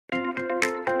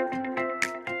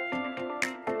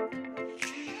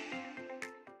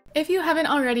If you haven't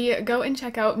already, go and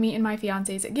check out me and my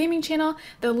fiance's gaming channel.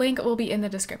 The link will be in the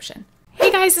description.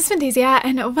 Hey guys, it's Fantayzia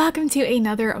and welcome to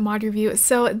another mod review.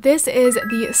 So this is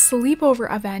the Sleepover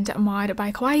event mod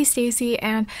by Kawaii Stacy,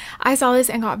 and I saw this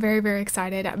and got very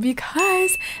excited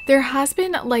because there has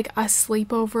been like a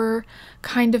sleepover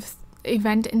kind of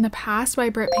event in the past by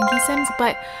Brit Pinky Sims,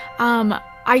 but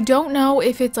I don't know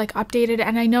if it's like updated,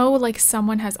 and I know like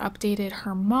someone has updated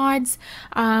her mods,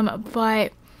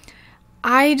 but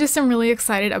I just am really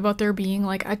excited about there being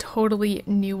like a totally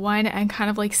new one and kind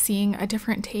of like seeing a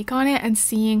different take on it and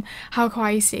seeing how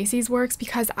Kawaii Stacy's works,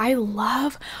 because I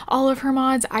love all of her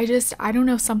mods. I don't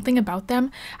know, something about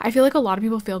them. I feel like a lot of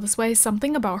people feel this way.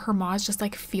 Something about her mods just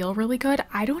like feel really good.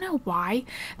 I don't know why.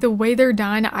 The way they're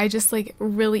done, I just like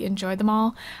really enjoy them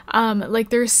all.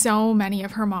 Like there's so many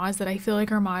of her mods that I feel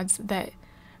like are mods that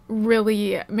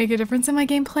really make a difference in my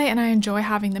gameplay, and I enjoy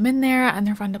having them in there, and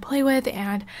they're fun to play with,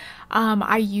 and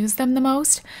I use them the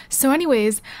most. So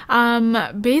anyways,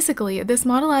 basically this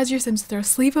mod allows your Sims to throw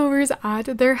sleepovers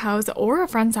at their house or a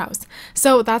friend's house.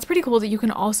 So that's pretty cool that you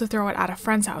can also throw it at a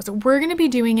friend's house. We're going to be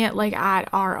doing it like at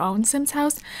our own Sim's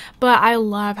house, but I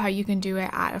love how you can do it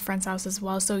at a friend's house as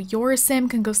well. So your Sim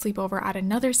can go sleep over at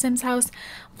another Sim's house.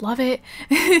 Love it.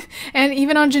 And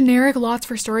even on generic lots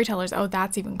for storytellers. Oh,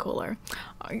 that's even cooler,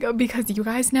 because you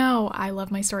guys know I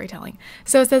love my storytelling.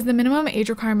 So it says the minimum age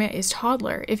requirement is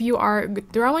toddler. If you are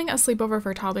throwing a sleepover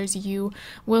for toddlers, you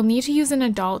will need to use an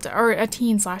adult or a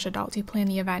teen/adult to plan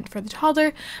the event for the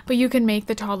toddler, but you can make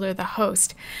the toddler the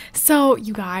host. So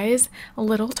you guys,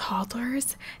 little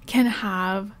toddlers can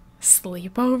have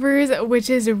sleepovers, which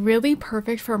is really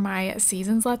perfect for my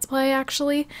seasons let's play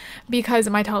actually, because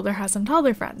my toddler has some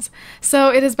toddler friends.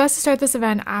 So it is best to start this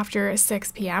event after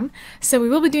 6 p.m. So we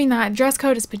will be doing that. Dress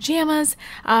code is pajamas,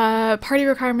 party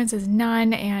requirements is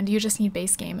none, and you just need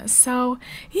base game. So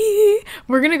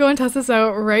we're gonna go and test this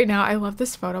out right now. I love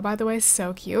this photo, by the way,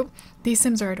 so cute. These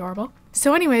Sims are adorable.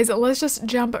 So anyways, let's just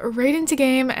jump right into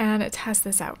game and test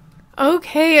this out.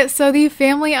 Okay, so the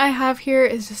family I have here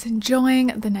is just enjoying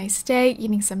the nice day,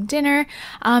 eating some dinner.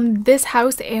 This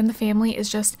house and the family is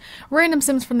just random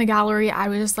Sims from the gallery. I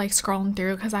was just like scrolling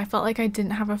through because I felt like I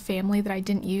didn't have a family that I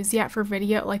didn't use yet for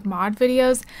video, like mod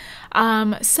videos.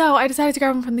 So I decided to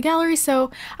grab them from the gallery. So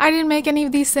I didn't make any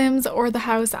of these Sims or the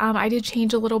house. I did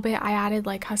change a little bit. I added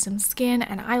like custom skin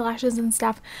and eyelashes and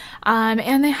stuff.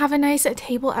 And they have a nice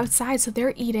table outside, so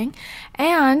they're eating.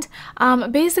 And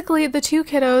basically the two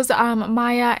kiddos,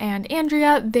 Maya and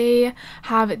Andrea, they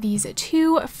have these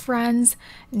two friends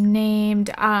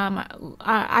named,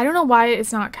 I don't know why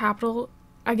it's not capital.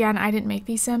 Again, I didn't make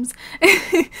these Sims.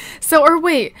 So, or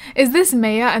wait, is this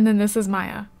Maya and then this is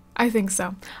Maya? I think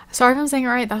so. Sorry if I'm saying it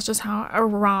right. That's just how, or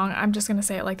wrong. I'm just gonna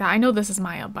say it like that. I know this is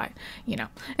Maya, but you know.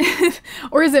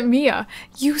 Or is it Mia?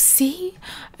 You see?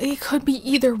 It could be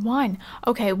either one.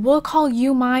 Okay, we'll call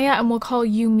you Maya and we'll call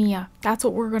you Mia. That's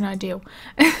what we're gonna do.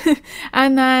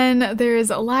 And then there's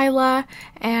Lila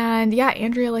and yeah,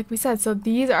 Andrea, like we said. So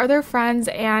these are their friends,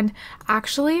 and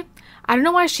actually, I don't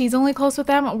know why she's only close with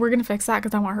them. We're gonna fix that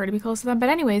because I want her to be close to them. But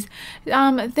anyways,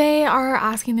 they are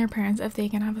asking their parents if they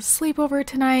can have a sleepover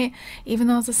tonight, even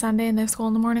though it's a Sunday and they have school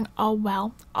in the morning. Oh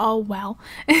well.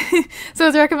 So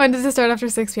it's recommended to start after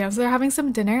 6 p.m. So they're having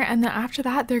some dinner, and then after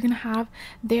that they're gonna have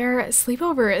their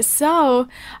sleepover. So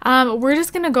we're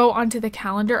just gonna go onto the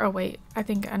calendar. Oh wait, I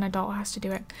think an adult has to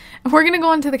do it. We're gonna go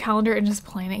onto the calendar and just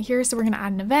plan it here. So we're gonna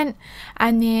add an event,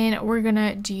 and then we're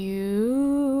gonna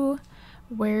do,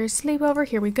 where's sleepover?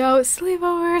 Here we go,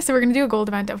 sleepover. So we're gonna do a gold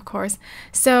event, of course.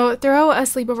 So throw a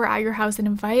sleepover at your house and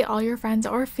invite all your friends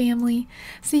or family.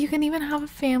 So you can even have a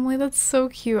family. That's so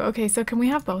cute. Okay, so can we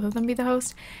have both of them be the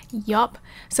host? Yup.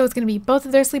 So it's gonna be both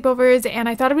of their sleepovers, and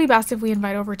I thought it'd be best if we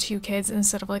invite over 2 kids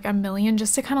instead of like a million,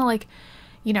 just to kind of like,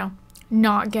 you know,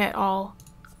 not get all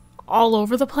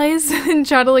over the place and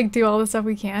try to like do all the stuff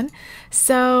we can.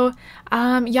 So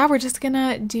yeah, we're just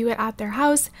gonna do it at their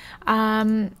house,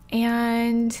 and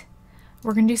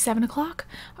we're gonna do 7 o'clock.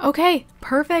 Okay,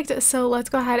 perfect. So let's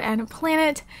go ahead and plan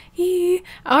it.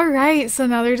 All right, so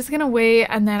now they're just gonna wait,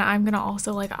 and then I'm gonna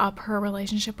also like up her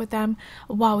relationship with them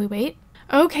while we wait.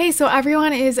 Okay, so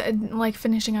everyone is like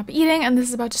finishing up eating, and this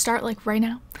is about to start like right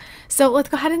now. So let's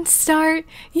go ahead and start.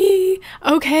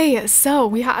 Okay, so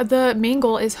we have, the main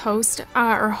goal is host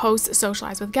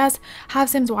socialize with guests, have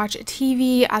Sims watch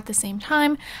TV at the same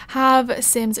time, have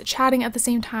Sims chatting at the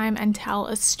same time, and tell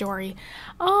a story.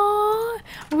 Oh,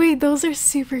 wait, those are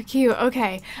super cute.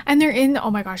 Okay, and they're in,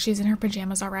 oh my gosh, she's in her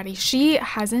pajamas already. She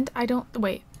hasn't,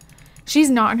 wait. She's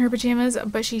not in her pajamas,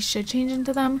 but she should change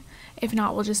into them If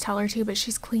not, we'll just tell her to, but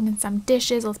she's cleaning some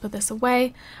dishes. Let's put this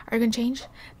away. Are you gonna change?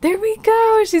 There we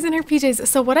go. She's in her PJs.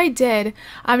 So what I did,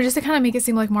 just to kind of make it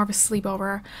seem like more of a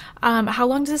sleepover, how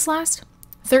long does this last?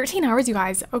 13 hours, you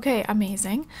guys. Okay,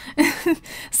 amazing.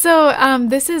 So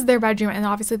this is their bedroom, and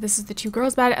obviously this is the two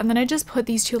girls' bed, and then I just put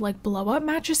these two like blow-up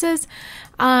mattresses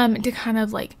to kind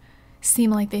of like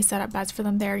seem like they set up beds for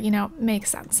them there, you know,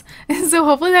 makes sense. So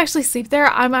hopefully they actually sleep there.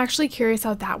 I'm actually curious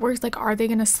how that works. Like, are they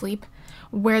gonna sleep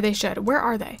where they should? Where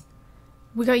are they?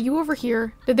 We got you over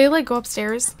here. Did they like go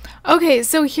upstairs? Okay,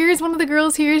 so here's one of the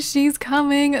girls here. She's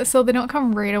coming. So they don't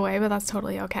come right away, but that's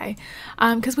totally okay.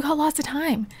 Because we got lots of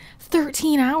time.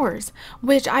 13 hours,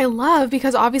 which I love,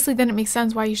 because obviously then it makes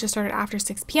sense why you should start it after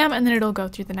 6 p.m. and then it'll go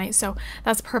through the night. So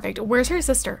that's perfect. Where's her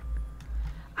sister?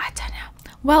 I don't know.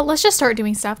 Well, let's just start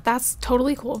doing stuff. That's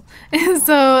totally cool.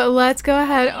 So let's go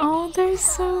ahead. Oh, they're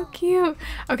so cute.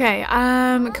 Okay,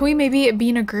 can we maybe be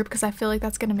in a group, because I feel like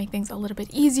that's gonna make things a little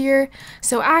bit easier.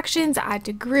 So actions, add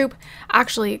to group.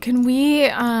 Actually, can we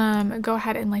go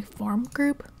ahead and like form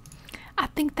group? I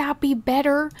think that'd be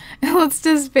better. Let's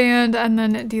disband and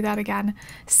then do that again.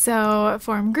 So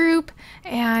form group,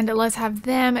 and let's have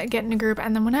them get in a group,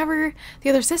 and then whenever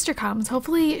the other sister comes,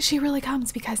 hopefully she really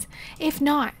comes, because if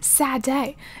not, sad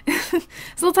day.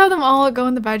 So let's have them all go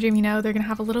in the bedroom. You know, they're gonna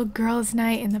have a little girls'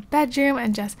 night in the bedroom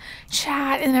and just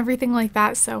chat and everything like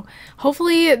that. So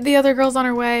hopefully the other girl's on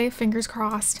her way, fingers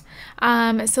crossed.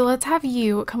 So let's have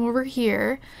you come over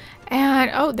here.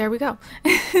 And, oh, there we go.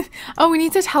 Oh, we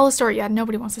need to tell a story. Yeah,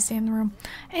 nobody wants to stay in the room.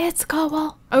 It's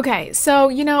cool. Okay, so,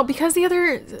 you know, because the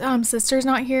other sister's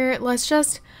not here, let's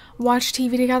just watch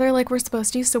TV together like we're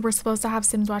supposed to. So we're supposed to have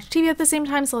Sims watch TV at the same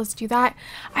time, so let's do that.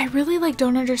 I really, like,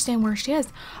 don't understand where she is.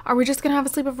 Are we just gonna have a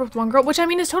sleepover with one girl? Which, I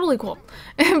mean, is totally cool.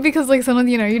 Because, like, some of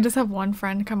you know, you just have one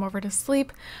friend come over to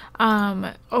sleep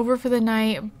over for the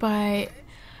night, but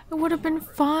it would have been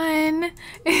fun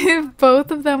if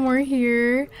both of them were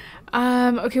here.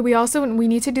 Okay, we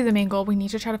need to do the main goal. We need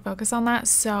to try to focus on that.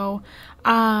 So,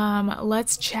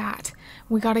 let's chat.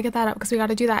 We got to get that up, because we got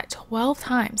to do that 12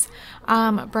 times.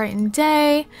 Brighten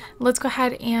day. Let's go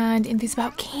ahead and enthuse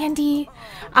about candy.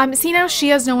 See, now she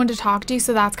has no one to talk to,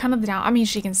 so that's kind of the down. I mean,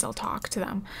 she can still talk to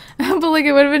them, but like,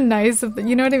 it would have been nice if,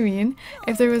 you know what I mean?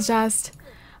 If there was just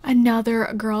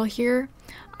another girl here.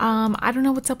 I don't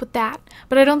know what's up with that,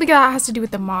 but I don't think that has to do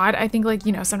with the mod. I think, like,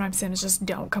 you know, sometimes Sims just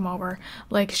don't come over.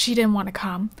 Like, she didn't want to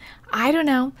come. I don't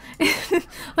know.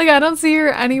 Like, I don't see her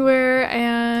anywhere,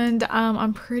 and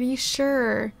I'm pretty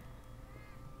sure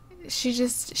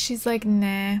she's like,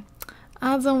 nah,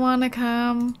 I don't want to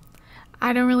come.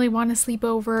 I don't really want to sleep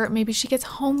over. Maybe she gets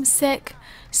homesick,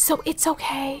 so it's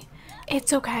okay.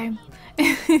 It's okay.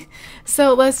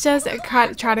 So let's just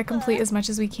try to complete as much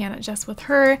as we can just with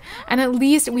her, and at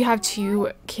least we have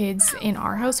 2 kids in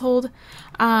our household.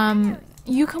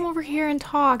 You come over here and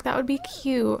talk. That would be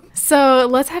cute. So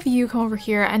let's have you come over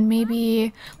here, and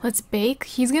maybe let's bake.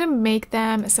 He's gonna make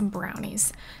them some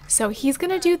brownies, so he's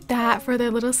gonna do that for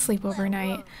their little sleepover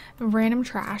night. Random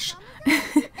trash.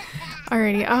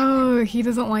 Alrighty. Oh, he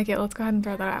doesn't like it. Let's go ahead and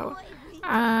throw that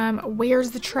out.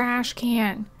 Where's the trash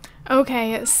can?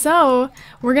 Okay, so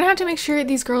we're gonna have to make sure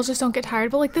these girls just don't get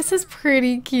tired, but like, this is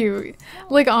pretty cute.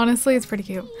 Like, honestly, it's pretty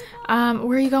cute. Where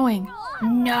are you going?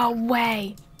 No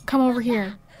way. Come over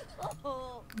here.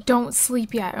 Don't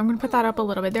sleep yet. I'm gonna put that up a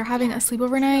little bit. They're having a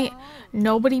sleepover night.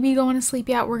 Nobody be going to sleep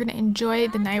yet. We're gonna enjoy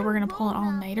the night. We're gonna pull an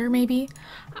all-nighter maybe.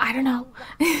 I don't know.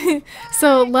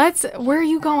 So where are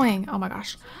you going? Oh my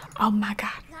gosh. Oh my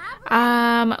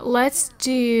god. Let's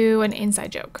do an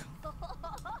inside joke.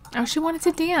 Oh, she wanted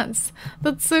to dance.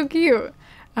 That's so cute.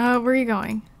 Where are you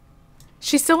going?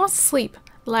 She still wants to sleep.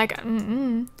 Like,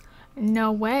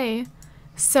 no way.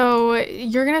 So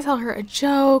you're gonna tell her a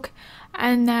joke,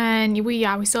 and then we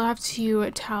still have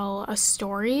to tell a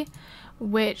story,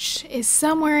 which is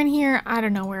somewhere in here. I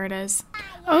don't know where it is.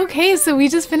 Okay, so we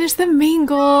just finished the main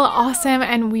goal. Awesome.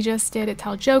 And we just did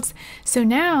tell jokes. So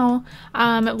now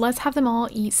let's have them all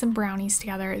eat some brownies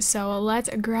together. So let's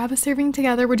grab a serving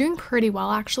together. We're doing pretty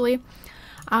well, actually.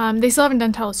 They still haven't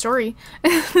done tell a story.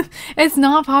 It's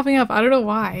not popping up. I don't know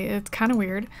why. It's kind of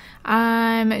weird.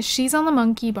 She's on the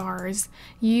monkey bars.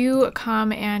 You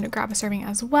come and grab a serving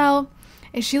as well.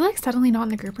 Is she like suddenly not in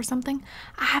the group or something?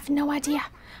 I have no idea.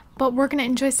 But we're gonna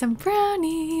enjoy some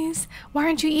brownies. Why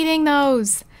aren't you eating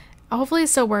those? Hopefully it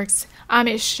still works.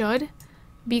 It should.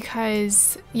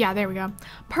 because yeah, there we go.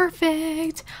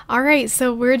 Perfect. All right,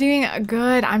 so we're doing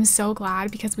good. I'm so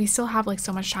glad because we still have like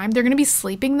so much time. They're gonna be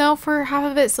sleeping though for half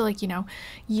of it, so like, you know,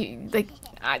 you like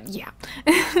yeah.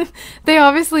 They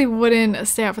obviously wouldn't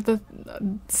stay up for the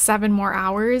 7 more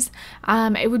hours.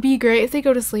 It would be great if they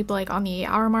go to sleep like on the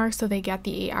 8-hour mark, so they get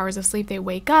the 8 hours of sleep, they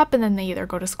wake up, and then they either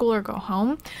go to school or go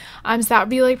home. So that would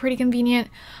be like pretty convenient.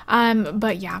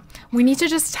 But yeah, we need to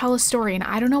just tell a story, and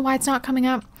I don't know why it's not coming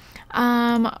up.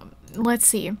 Let's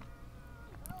see.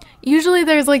 Usually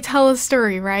there's like tell a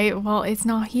story, right? Well, it's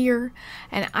not here,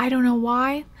 and I don't know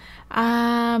why.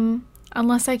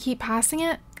 Unless I keep passing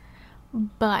it.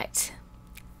 But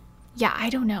yeah, I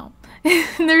don't know.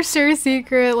 There's sure a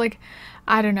secret, like,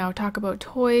 I don't know, talk about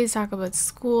toys, talk about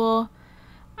school.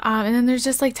 And then there's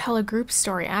just like tell a group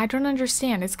story. I don't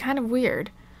understand. It's kind of weird.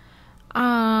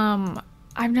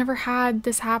 I've never had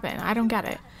this happen. I don't get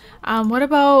it. What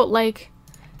about like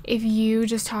if you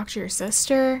just talk to your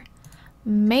sister?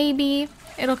 Maybe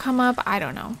it'll come up. I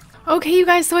don't know. Okay, you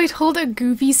guys, so I told a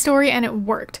goofy story and it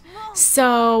worked.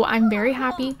 So I'm very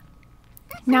happy.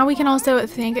 Now we can also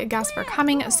thank guests for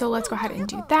coming, so let's go ahead and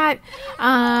do that.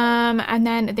 And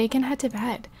then they can head to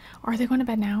bed. Or are they going to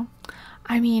bed now?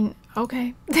 I mean,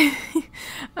 okay.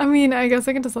 I mean, I guess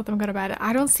I can just let them go to bed.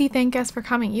 I don't see thank guests for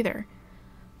coming either.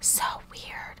 So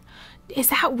weird. Is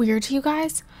that weird to you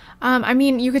guys? I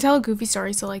mean, you could tell a goofy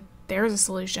story, so like there's a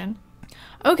solution.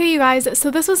 Okay, you guys, so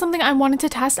this was something I wanted to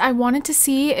test. I wanted to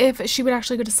see if she would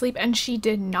actually go to sleep, and she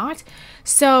did not.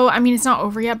 So, I mean, it's not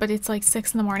over yet, but it's like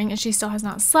 6 in the morning and she still has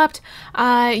not slept.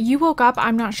 You woke up,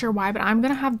 I'm not sure why, but I'm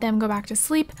gonna have them go back to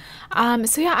sleep.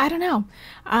 So yeah, I don't know.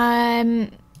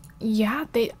 Yeah,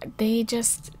 they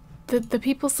just, the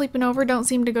people sleeping over don't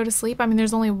seem to go to sleep. I mean,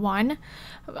 there's only one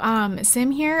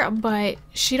sim here, but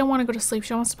she don't want to go to sleep.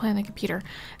 She wants to play on the computer.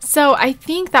 So I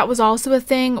think that was also a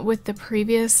thing with the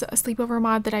previous sleepover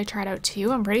mod that I tried out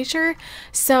too, I'm pretty sure.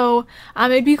 So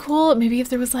it'd be cool maybe if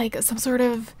there was like some sort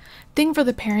of thing for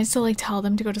the parents to like tell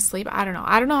them to go to sleep. I don't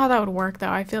know how that would work though.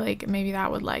 I feel like maybe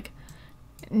that would like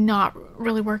not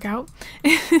really work out.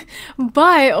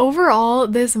 But overall,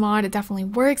 this mod, it definitely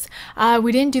works.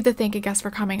 We didn't do the thank you guests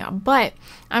for coming up, but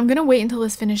I'm gonna wait until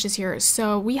this finishes here.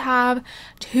 So we have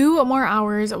 2 more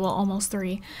hours, well, almost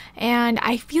 3, and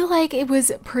I feel like it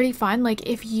was pretty fun. Like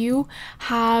if you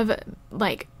have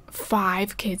like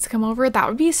 5 kids come over, that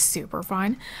would be super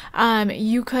fun.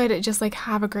 You could just like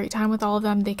have a great time with all of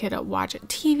them. They could watch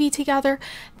TV together,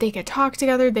 they could talk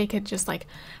together, they could just like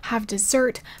have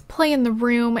dessert, play in the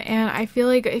room. And I feel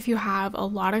like if you have a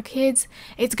lot of kids,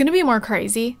 it's gonna be more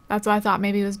crazy. That's why I thought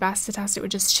maybe it was best to test it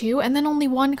with just 2, and then only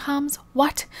 1 comes.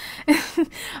 What?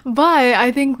 But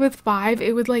I think with 5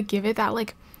 it would like give it that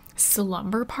like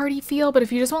slumber party feel. But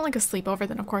if you just want like a sleepover,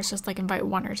 then of course just like invite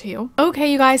 1 or 2.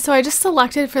 Okay, you guys, so I just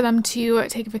selected for them to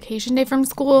take a vacation day from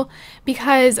school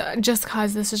because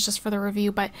this is just for the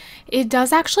review, but it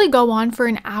does actually go on for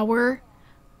an hour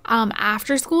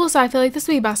after school, so I feel like this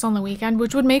would be best on the weekend,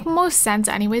 which would make most sense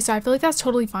anyway, so I feel like that's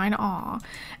totally fine. Aw.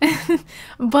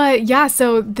 But yeah,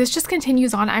 so this just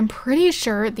continues on. I'm pretty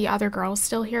sure the other girl's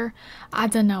still here. I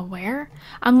don't know where,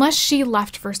 unless she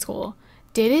left for school.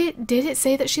 Did it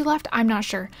say that she left? I'm not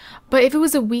sure. But if it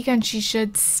was a weekend, she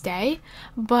should stay.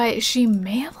 But she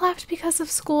may have left because of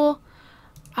school.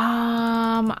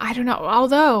 I don't know.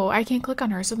 Although I can't click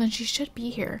on her, so then she should be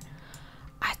here.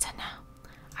 I don't know.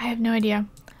 I have no idea.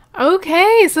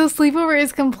 Okay, so sleepover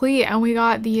is complete, and we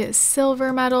got the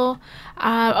silver medal.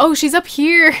 Oh, she's up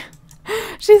here.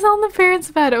 She's on the parents'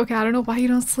 bed. Okay, I don't know why you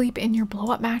don't sleep in your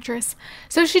blow-up mattress.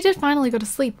 So she did finally go to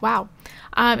sleep. Wow.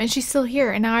 And she's still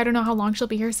here, and now I don't know how long she'll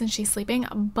be here since she's sleeping,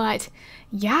 but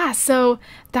yeah, so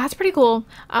that's pretty cool.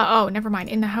 Oh, never mind,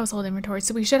 in the household inventory,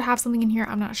 so we should have something in here.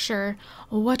 I'm not sure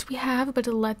what we have, but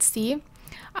let's see.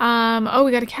 Oh,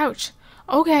 we got a couch.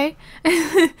 Okay.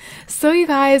 So you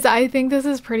guys, I think this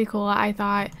is pretty cool. I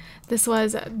thought this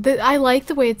was I like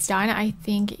the way it's done. I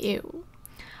think it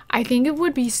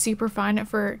would be super fun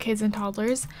for kids and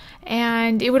toddlers,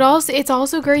 and it's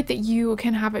also great that you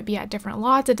can have it be at different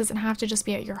lots. It doesn't have to just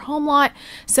be at your home lot,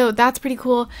 so that's pretty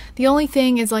cool. The only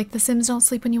thing is like the Sims don't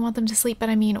sleep when you want them to sleep, but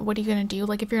I mean, what are you gonna do?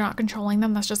 Like if you're not controlling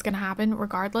them, that's just gonna happen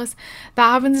regardless.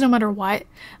 That happens no matter what.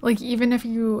 Like even if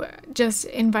you just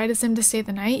invite a Sim to stay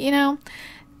the night, you know,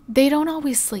 they don't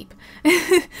always sleep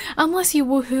unless you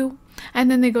woohoo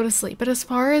and then they go to sleep. But as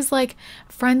far as like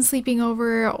friends sleeping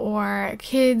over or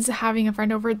kids having a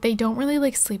friend over, they don't really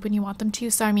like sleep when you want them to.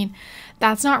 So I mean,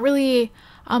 that's not really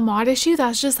a mod issue.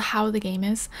 That's just how the game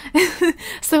is.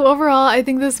 So overall, I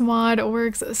think this mod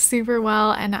works super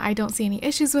well and I don't see any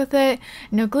issues with it.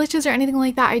 No glitches or anything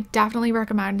like that. I definitely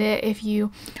recommend it if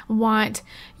you want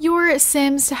your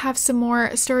Sims to have some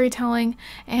more storytelling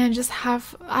and just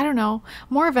have, I don't know,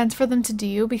 more events for them to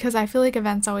do, because I feel like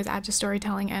events always add to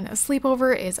storytelling and a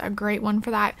sleepover is a great one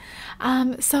for that.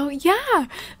 So yeah,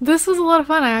 this was a lot of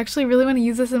fun. I actually really want to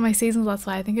use this in my seasons Let's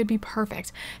Play. I think it'd be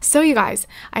perfect. So you guys,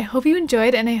 I hope you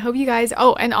enjoyed and I hope you guys,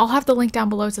 oh, and I'll have the link down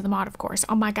below to the mod, of course.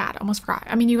 Oh my god, almost forgot.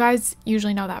 I mean, you guys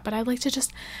usually know that, but I'd like to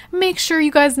just make sure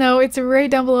you guys know it's right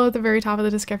down below at the very top of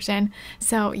the description.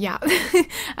 So yeah.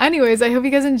 Anyways, I hope you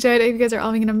guys enjoyed. I hope you guys are all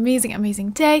having an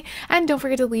amazing day, and don't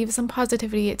forget to leave some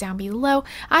positivity down below.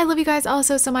 I love you guys all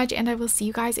so much, and I will see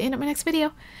you guys in my next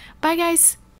video. Bye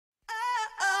guys.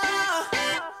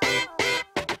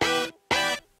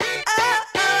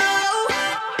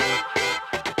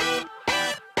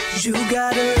 You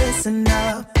gotta listen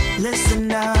up,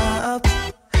 listen up.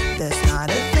 There's not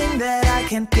a thing that I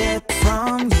can't get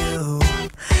from you.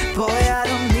 Boy, I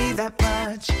don't need that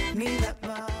much, need that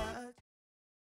much.